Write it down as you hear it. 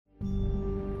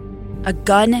a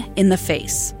gun in the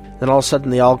face. Then all of a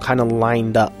sudden they all kind of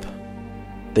lined up.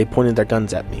 They pointed their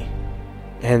guns at me.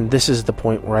 And this is the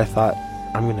point where I thought,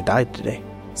 I'm going to die today.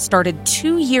 Started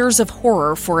 2 years of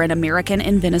horror for an American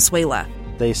in Venezuela.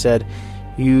 They said,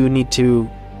 you need to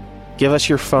give us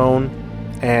your phone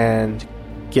and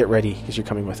get ready because you're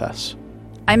coming with us.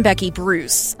 I'm Becky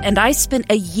Bruce, and I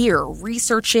spent a year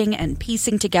researching and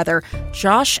piecing together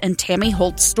Josh and Tammy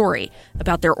Holt's story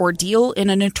about their ordeal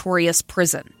in a notorious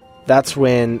prison. That's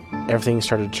when everything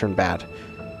started to turn bad.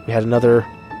 We had another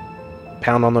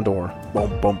pound on the door.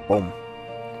 Boom, boom, boom.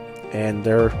 And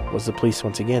there was the police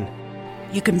once again.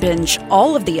 You can binge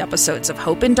all of the episodes of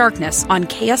Hope in Darkness on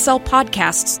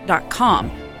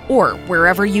KSLpodcasts.com or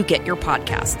wherever you get your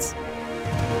podcasts.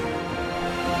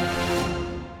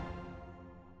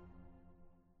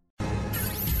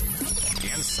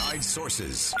 Inside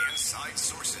Sources. Inside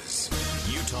Sources.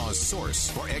 Utah's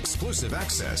source for exclusive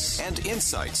access and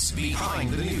insights behind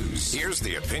the news. Here's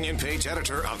the opinion page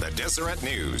editor of the Deseret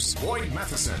News, Boyd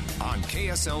Matheson, on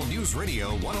KSL News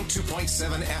Radio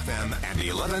 102.7 FM and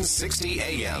 1160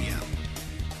 AM.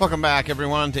 Welcome back,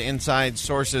 everyone, to Inside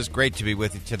Sources. Great to be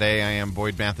with you today. I am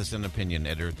Boyd Matheson, opinion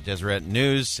editor at the Deseret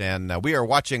News, and we are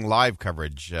watching live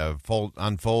coverage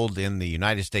unfold in the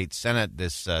United States Senate,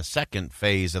 this second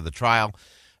phase of the trial,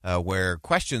 where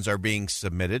questions are being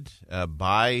submitted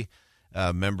by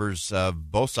members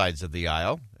of both sides of the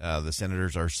aisle. The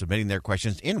senators are submitting their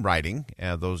questions in writing.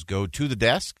 Those go to the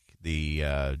desk.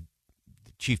 The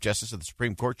Chief Justice of the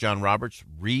Supreme Court, John Roberts,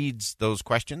 reads those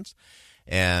questions,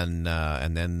 and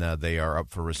then they are up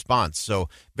for response. So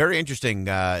very interesting.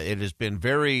 It has been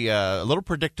very a little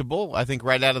predictable, I think,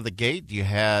 right out of the gate. You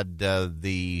had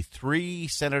the three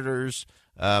senators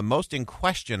most in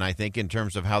question, I think, in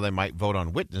terms of how they might vote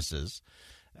on witnesses,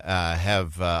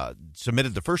 have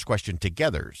submitted the first question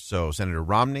together. So Senator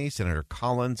Romney, Senator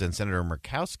Collins, and Senator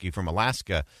Murkowski from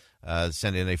Alaska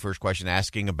sent in a first question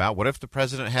asking about what if the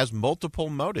president has multiple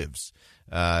motives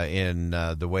in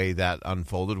the way that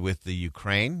unfolded with the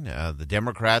Ukraine. The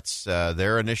Democrats,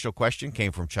 their initial question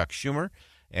came from Chuck Schumer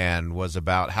and was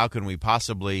about how can we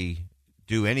possibly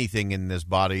do anything in this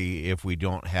body if we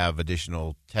don't have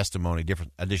additional testimony,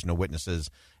 additional witnesses,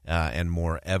 and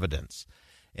more evidence.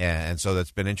 And so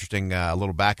that's been interesting, a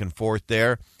little back and forth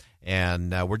there.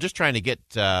 And we're just trying to get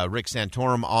Rick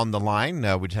Santorum on the line.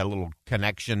 We've had a little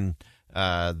connection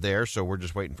there, so we're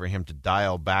just waiting for him to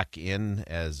dial back in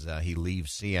as he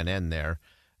leaves CNN there.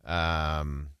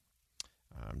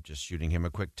 I'm just shooting him a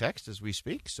quick text as we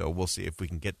speak, so we'll see if we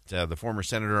can get the former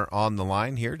senator on the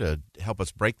line here to help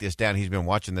us break this down. He's been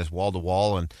watching this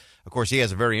wall-to-wall, and, of course, he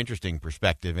has a very interesting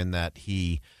perspective in that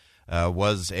he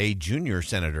was a junior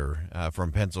senator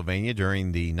from Pennsylvania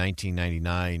during the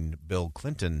 1999 Bill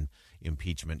Clinton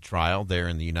impeachment trial there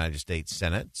in the United States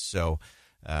Senate. So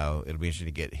it'll be interesting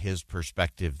to get his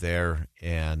perspective there,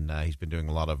 and he's been doing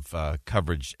a lot of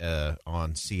coverage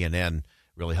on CNN,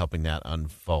 really helping that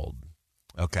unfold.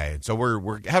 Okay, so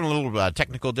we're having a little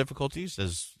technical difficulties,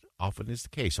 as often is the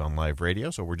case on live radio,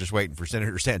 so we're just waiting for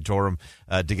Senator Santorum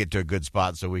to get to a good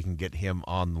spot so we can get him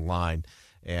on the line.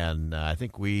 And I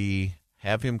think we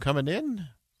have him coming in.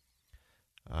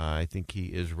 I think he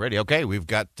is ready. Okay, we've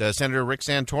got Senator Rick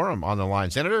Santorum on the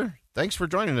line. Senator, thanks for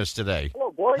joining us today.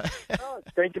 Hello, Boyd.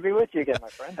 It's great to be with you again, my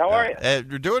friend. How are you?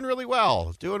 You're doing really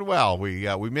well. Doing well. We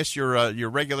miss your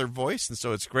regular voice, and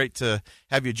so it's great to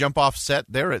have you jump off set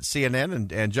there at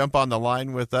CNN and jump on the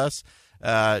line with us.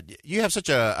 You have such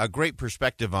a great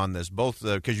perspective on this, both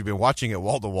because you've been watching it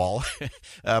wall to wall,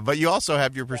 but you also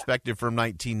have your perspective from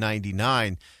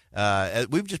 1999.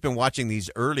 We've just been watching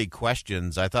these early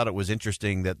questions. I thought it was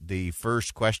interesting that the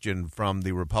first question from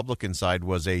the Republican side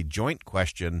was a joint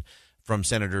question from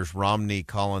Senators Romney,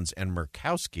 Collins, and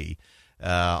Murkowski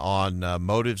on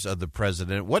motives of the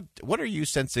president. What are you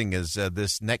sensing as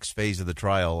this next phase of the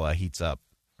trial heats up?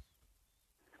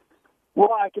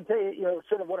 Well, I can tell you,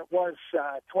 sort of what it was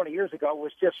 20 years ago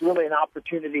was just really an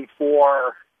opportunity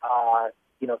for,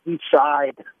 each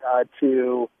side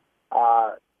to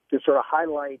sort of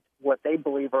highlight what they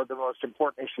believe are the most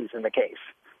important issues in the case.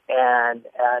 And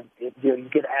you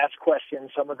get asked questions.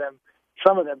 Some of them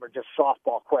are just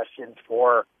softball questions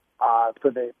for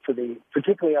the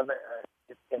particularly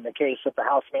in the case of the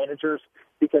House managers,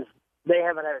 because they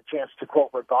haven't had a chance to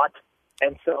quote rebut.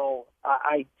 And so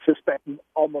I suspect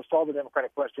almost all the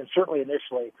Democratic questions, certainly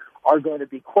initially, are going to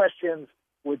be questions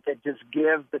that just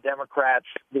give the Democrats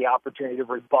the opportunity to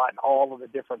rebut all of the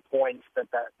different points that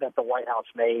the White House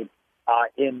made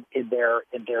in their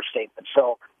statement.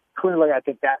 So clearly, I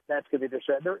think that's going to be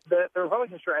the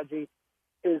Republican strategy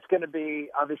is going to be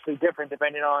obviously different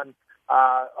depending on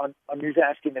who's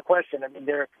asking the question. I mean,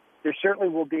 there certainly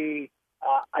will be,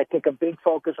 I think, a big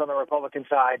focus on the Republican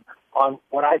side on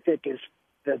what I think is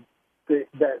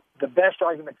the best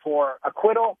argument for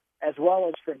acquittal, as well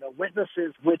as for the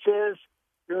witnesses, which is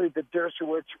really the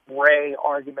Dershowitz-Ray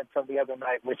argument from the other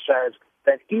night, which says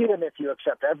that even if you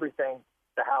accept everything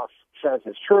the House says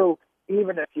is true,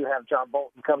 even if you have John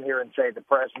Bolton come here and say the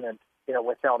president,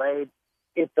 withheld aid,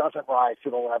 it doesn't rise to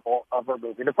the level of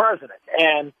removing the president.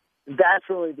 And that's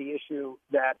really the issue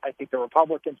that I think the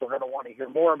Republicans are going to want to hear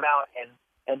more about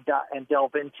and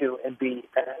delve into and be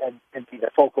the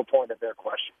focal point of their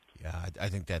question. Yeah, I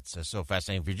think that's so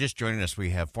fascinating. If you're just joining us,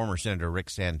 we have former Senator Rick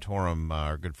Santorum,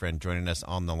 our good friend, joining us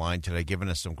on the line today, giving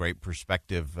us some great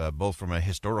perspective, both from a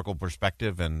historical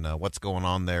perspective and what's going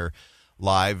on there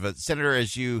live. Senator,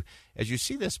 as you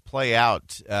see this play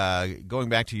out, going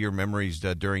back to your memories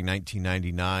during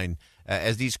 1999,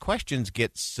 as these questions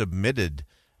get submitted,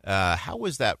 how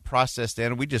was that processed?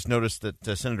 And we just noticed that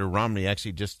Senator Romney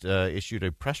actually just issued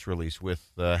a press release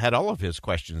with had all of his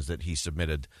questions that he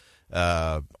submitted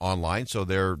online, so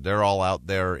they're all out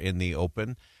there in the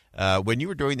open. When you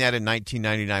were doing that in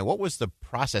 1999, what was the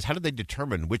process? How did they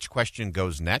determine which question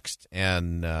goes next?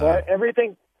 And well,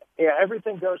 everything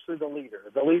goes through the leader.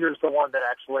 The leader is the one that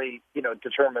actually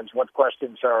determines what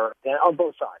questions are on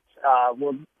both sides.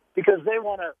 Because they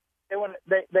want to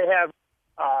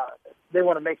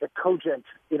make a cogent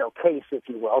case, if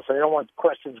you will. So they don't want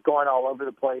questions going all over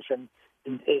the place, and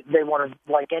they want to,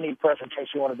 like any presentation,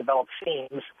 you want to develop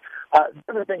themes. The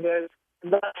other thing is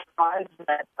the side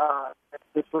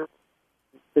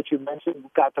that you mentioned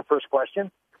got the first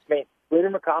question. I mean, Leader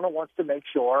McConnell wants to make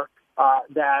sure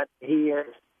that he is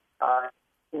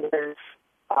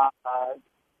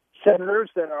senators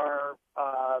that are,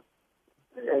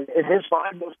 in his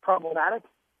mind, most problematic,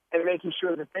 and making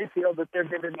sure that they feel that they're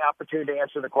given the opportunity to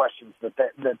answer the questions that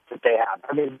they have.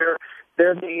 I mean, they're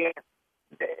the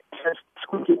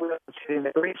squeaky wheel in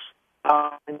the grease,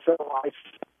 and so I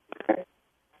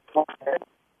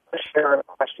share a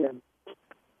question.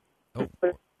 Oh,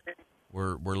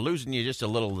 we're losing you just a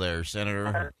little there,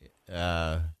 Senator.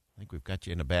 I think we've got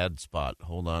you in a bad spot.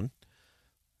 Hold on.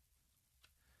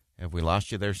 Have we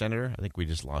lost you there, Senator? I think we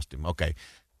just lost him. Okay.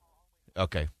 All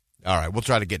right. We'll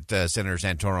try to get Senator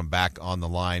Santorum back on the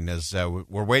line as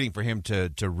we're waiting for him to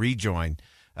rejoin.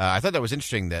 I thought that was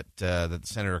interesting that the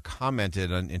Senator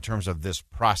commented on, in terms of this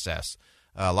process.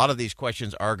 A lot of these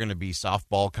questions are going to be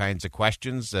softball kinds of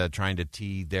questions, trying to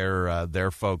tee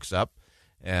their folks up.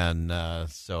 And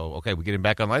so, okay, we get him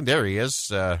back online. There he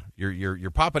is.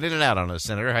 You're popping in and out on us,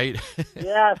 Senator. How you?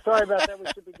 Yeah, sorry about that. We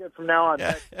should be good from now on.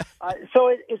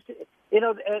 So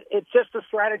it's just a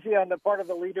strategy on the part of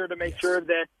the leader to make sure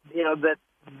that that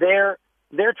they're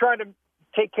trying to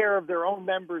take care of their own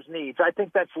members' needs. I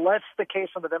think that's less the case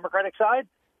on the Democratic side,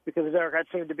 because the Democrats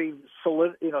seem to be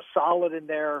solid in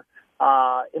their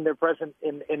present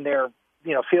in their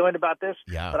feeling about this.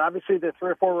 Yeah. But obviously, the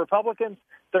 3 or 4 Republicans,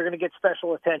 they're going to get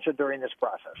special attention during this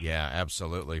process. Yeah,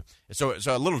 absolutely. So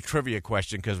a little trivia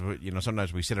question, because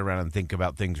sometimes we sit around and think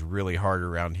about things really hard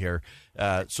around here.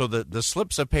 So the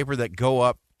slips of paper that go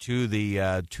up to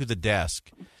the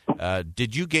desk,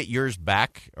 did you get yours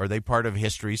back? Are they part of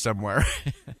history somewhere?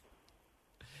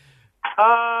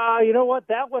 You know what?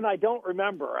 That one I don't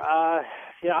remember. I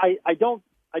don't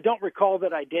recall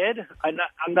that I did. I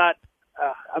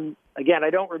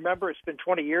don't remember. It's been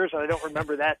 20 years, and I don't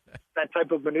remember that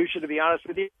type of minutia, to be honest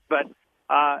with you. But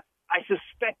I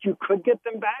suspect you could get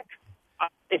them back.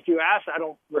 If you ask, I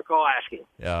don't recall asking.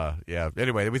 Yeah.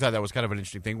 Anyway, we thought that was kind of an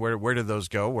interesting thing. Where did those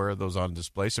go? Where are those on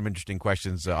display? Some interesting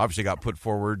questions obviously got put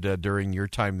forward during your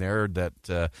time there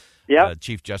that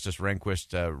Chief Justice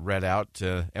Rehnquist read out.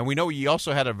 And we know you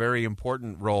also had a very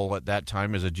important role at that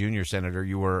time as a junior senator.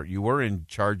 You were in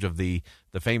charge of the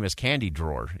famous candy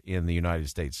drawer in the United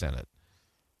States Senate.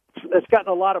 It's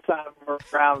gotten a lot of time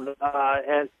around,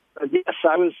 and yes,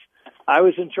 I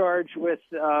was in charge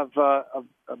of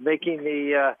making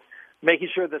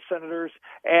sure that senators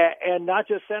and not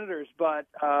just senators, but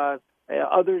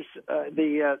others,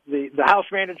 the House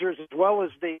managers as well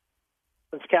as the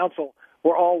council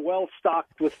were all well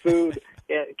stocked with food,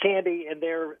 candy in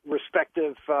their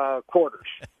respective quarters.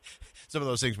 Some of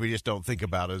those things we just don't think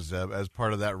about as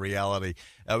part of that reality.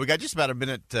 We got just about a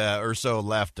minute or so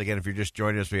left. Again, if you're just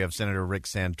joining us, we have Senator Rick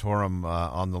Santorum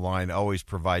on the line. Always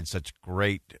provides such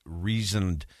great,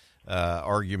 reasoned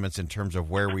arguments in terms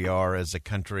of where we are as a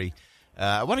country.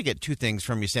 I want to get two things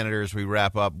from you, Senator, as we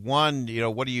wrap up. One,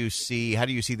 what do you see? How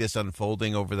do you see this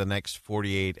unfolding over the next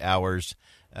 48 hours?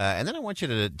 And then I want you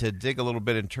to dig a little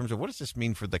bit in terms of what does this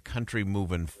mean for the country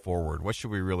moving forward? What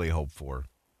should we really hope for?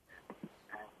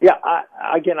 Yeah,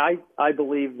 I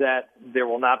believe that there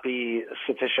will not be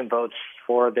sufficient votes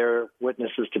for their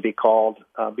witnesses to be called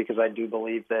because I do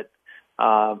believe that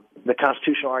the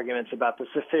constitutional arguments about the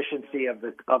sufficiency of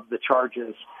the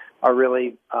charges are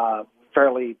really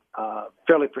fairly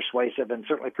persuasive, and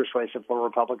certainly persuasive for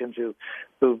Republicans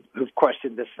who've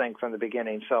questioned this thing from the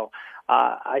beginning. So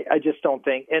I just don't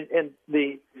think, and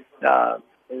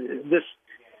this.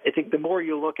 I think the more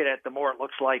you look at it, the more it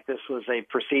looks like this was a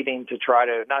proceeding to try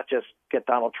to not just get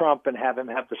Donald Trump and have him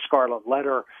have the scarlet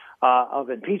letter of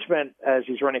impeachment as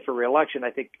he's running for re-election. I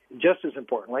think just as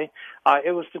importantly,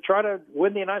 it was to try to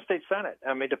win the United States Senate.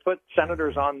 I mean, to put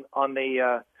senators on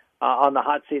the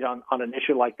hot seat on an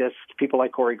issue like this, people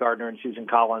like Cory Gardner and Susan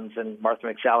Collins and Martha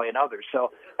McSally and others.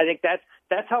 So I think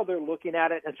that's how they're looking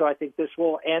at it, and so I think this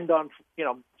will end on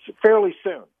fairly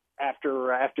soon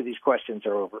after these questions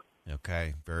are over.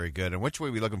 Okay, very good. And which way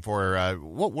are we looking for?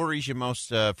 What worries you most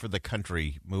for the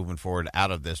country moving forward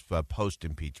out of this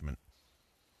post-impeachment?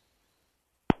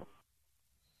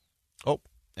 Oh,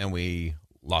 and we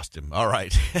lost him. All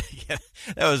right. Yeah,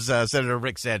 that was Senator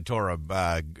Rick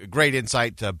Santorum. Great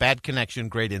insight, bad connection,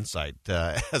 great insight,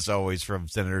 as always, from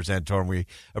Senator Santorum. We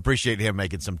appreciate him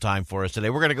making some time for us today.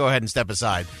 We're going to go ahead and step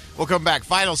aside. We'll come back.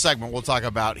 Final segment, we'll talk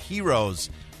about heroes.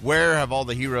 Where have all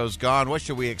the heroes gone? What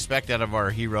should we expect out of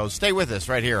our heroes? Stay with us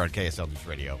right here on KSL News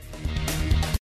Radio.